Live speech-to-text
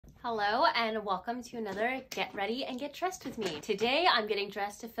Hello and welcome to another Get Ready and Get Dressed with me. Today I'm getting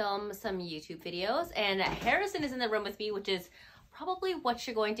dressed to film some YouTube videos and Harrison is in the room with me, which is probably what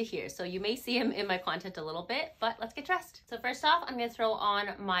you're going to hear. So you may see him in my content a little bit, but let's get dressed. So first off, I'm gonna throw on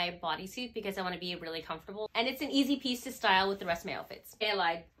my bodysuit because I wanna be really comfortable. And it's an easy piece to style with the rest of my outfits. I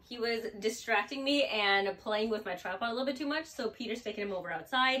lied. He was distracting me and playing with my tripod a little bit too much, so Peter's taking him over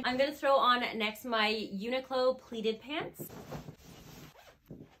outside. I'm gonna throw on next my Uniqlo pleated pants.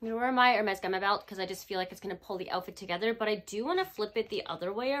 I'm gonna wear my Hermes Gamma belt because I just feel like it's gonna pull the outfit together, but I do want to flip it the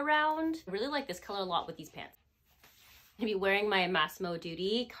other way around. I really like this color a lot with these pants. I'm gonna be wearing my Massimo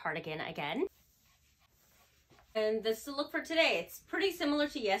Dutti cardigan again. And this is the look for today. It's pretty similar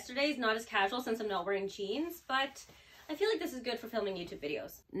to yesterday's, not as casual since I'm not wearing jeans, but I feel like this is good for filming YouTube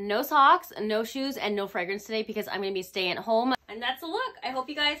videos. No socks, no shoes, and no fragrance today because I'm gonna be staying at home. And that's the look. I hope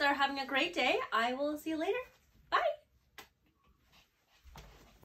you guys are having a great day. I will see you later.